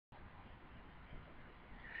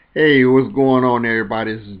Hey, what's going on,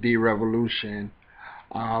 everybody? This is D Revolution.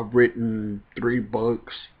 I've written 3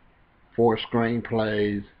 books, 4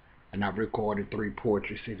 screenplays, and I've recorded 3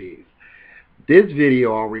 poetry CDs. This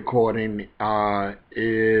video I'm recording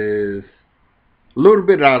is a little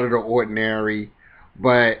bit out of the ordinary,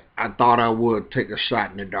 but I thought I would take a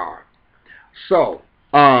shot in the dark. So,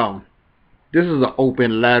 this is an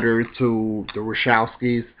open letter to the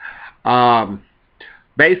Washawskis. Um,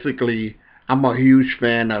 Basically, I'm a huge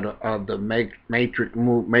fan of the Matrix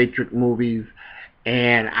movies,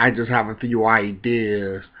 and I just have a few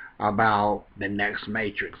ideas about the next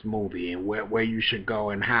Matrix movie and where you should go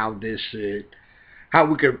and how we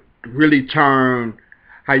could really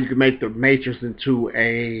how you could make the Matrix into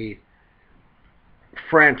a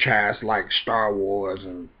franchise like Star Wars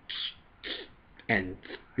and and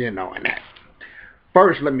that.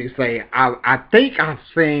 First, let me say I think I've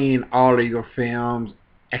seen all of your films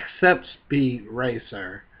except Speed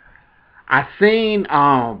Racer. I seen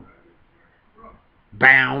Bound,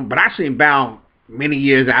 but I seen Bound many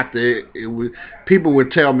years after it was. People would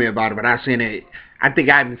tell me about it, but I seen it. I think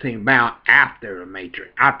I haven't seen Bound after the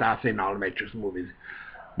Matrix. After I seen all the Matrix movies,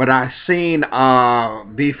 but I seen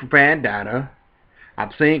V for Vendetta.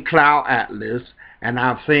 I've seen Cloud Atlas, and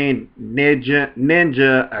I've seen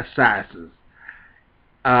Ninja Assassins.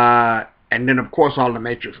 And then of course all the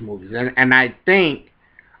Matrix movies. And I think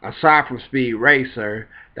aside from Speed Racer,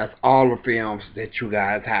 that's all the films that you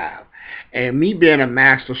guys have. And me being a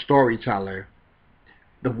master storyteller,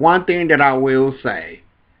 the one thing that I will say,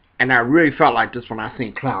 and I really felt like this when I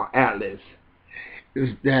seen Cloud Atlas, is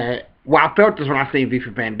that well I felt this when I seen V for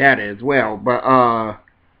Vendetta as well, but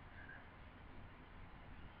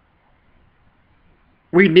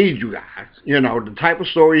we need you guys. The type of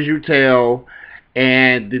stories you tell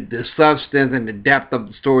and the substance and the depth of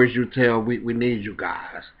the stories you tell, we need you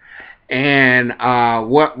guys. And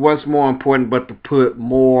what's more important but to put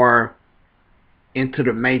more into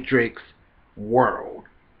the Matrix world?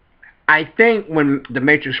 I think when the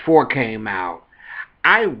Matrix 4 came out,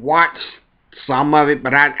 I watched some of it,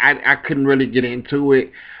 but I couldn't really get into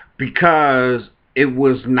it because it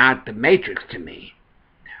was not the Matrix to me.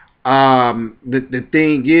 The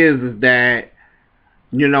thing is that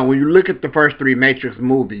when you look at the first 3 Matrix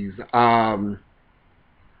movies,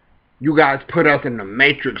 you guys put us in the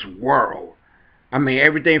Matrix world. I mean,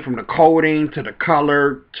 everything from the coding to the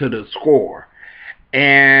color to the score.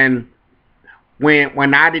 And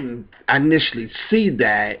when I didn't initially see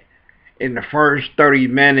that in the first 30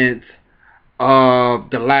 minutes of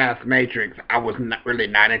the last Matrix, I was not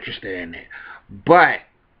interested in it. But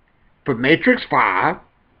for Matrix 5,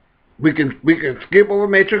 we can skip over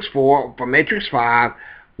Matrix 4. For Matrix 5,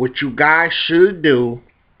 what you guys should do,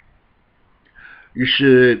 you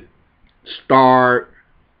should start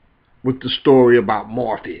with the story about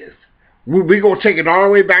Morpheus. We're going to take it all the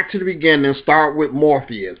way back to the beginning and start with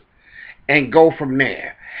Morpheus and go from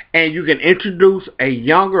there. And you can introduce a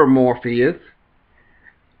younger Morpheus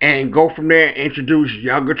and go from there and introduce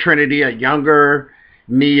younger Trinity, a younger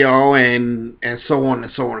Neo, and so on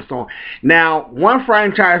and so on and so on. Now, one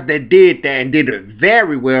franchise that did that and did it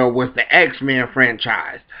very well was the X-Men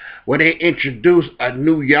franchise, where they introduced a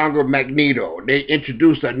new younger Magneto. They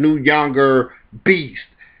introduced a new younger Beast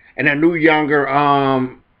and a new younger I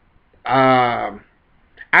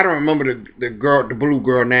don't remember the blue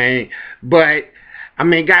girl name, but I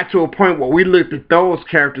mean, it got to a point where we looked at those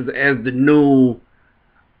characters as the new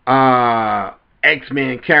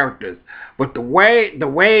X-Men characters. But the way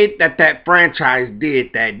that franchise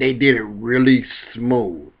did that, they did it really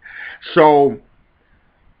smooth. So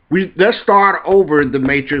let's start over the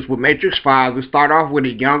Matrix with Matrix 5. We start off with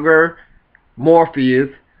a younger Morpheus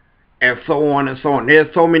and so on and so on.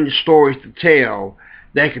 There's so many stories to tell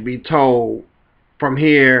that can be told from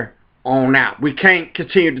here on out. We can't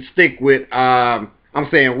continue to stick with I'm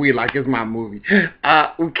saying we like it's my movie.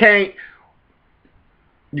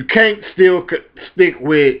 You can't still stick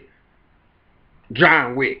with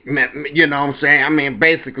John Wick. You know what I'm saying? I mean,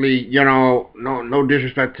 basically, no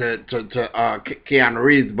disrespect to Keanu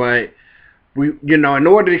Reeves, but in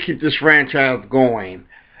order to keep this franchise going,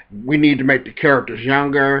 we need to make the characters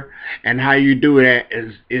younger, and how you do that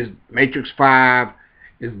is Matrix 5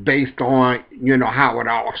 is based on how it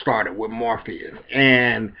all started with Morpheus,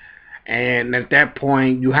 and at that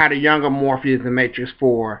point you had a younger Morpheus in Matrix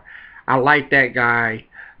 4. I like that guy.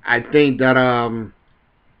 I think that I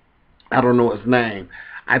don't know his name.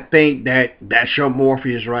 I think that's your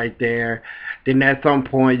Morpheus right there. Then at some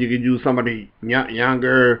point you could use some of the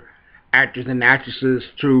younger actors and actresses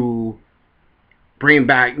to bring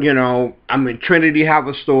back, I mean, Trinity have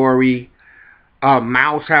a story,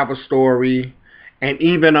 Mouse have a story, And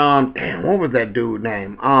even damn, what was that dude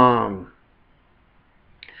name?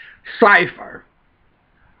 Cypher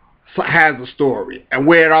has a story and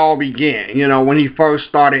where it all began. You know, when he first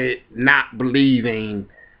started not believing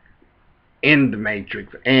in the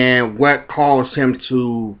Matrix and what caused him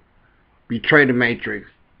to betray the Matrix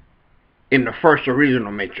in the first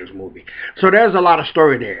original Matrix movie. So there's a lot of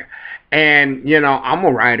story there. And you know, I'm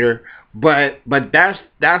a writer, but that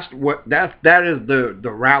is the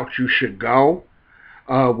route you should go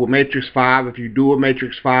with Matrix 5. If you do a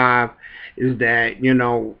Matrix 5, is that, you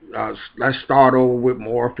know, let's start over with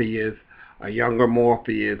Morpheus, a younger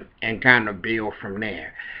Morpheus, and kind of build from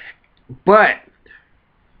there. But,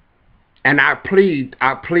 and I plead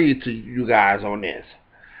to you guys on this.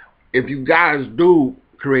 If you guys do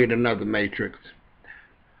create another Matrix,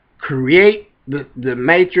 create the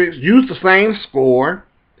Matrix, use the same score,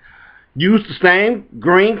 use the same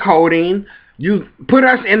green coding, you put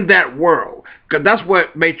us in that world, because that's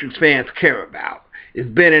what Matrix fans care about. It's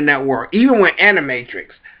been in that world. Even with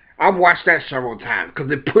Animatrix, I've watched that several times because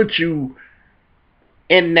it puts you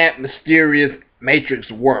in that mysterious Matrix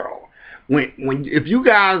world. If you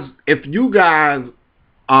guys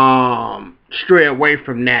stray away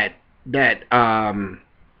from that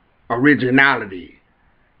originality,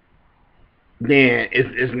 then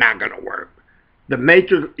it's not gonna work. The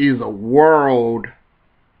Matrix is a world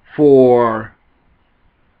for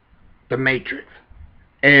the Matrix.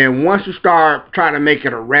 And once you start trying to make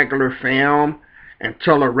it a regular film and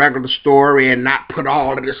tell a regular story and not put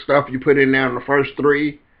all of this stuff you put in there in the first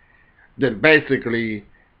three, then basically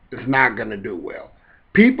it's not going to do well.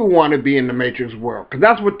 People want to be in the Matrix world because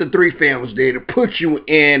that's what the three films did. It put you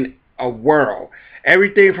in a world.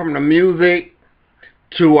 Everything from the music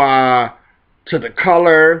to the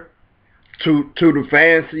color to the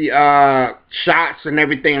fancy shots and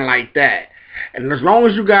everything like that. And as long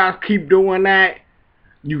as you guys keep doing that,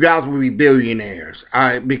 you guys will be billionaires,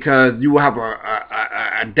 because you will have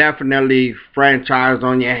a definitely franchise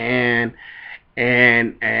on your hand,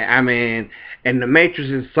 and I mean, and the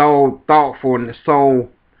Matrix is so thoughtful and it's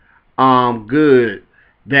so good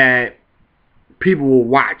that people will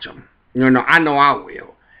watch them. You know I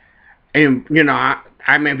will, and you know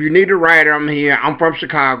I mean, if you need a writer, I'm here. I'm from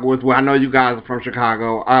Chicago as well. I know you guys are from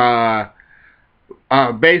Chicago.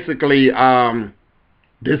 Basically,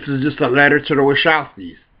 this is just a letter to the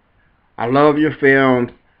Washawkis. I love your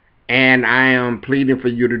films, and I am pleading for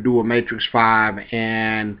you to do a Matrix 5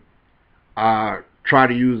 and try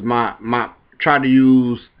to use I'm not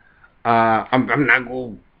going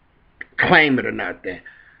to claim it or nothing.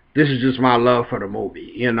 This is just my love for the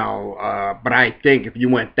movie, you know. But I think if you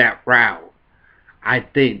went that route, I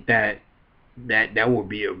think that would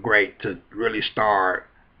be a great to really start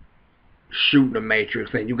shooting the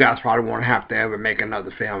Matrix, and you guys probably won't have to ever make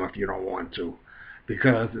another film if you don't want to,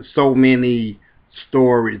 because there's so many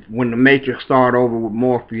stories. When the Matrix start over with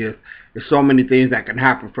Morpheus, there's so many things that can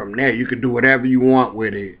happen from there. You can do whatever you want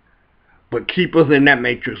with it, but keep us in that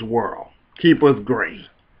Matrix world. Keep us green.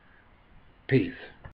 Peace.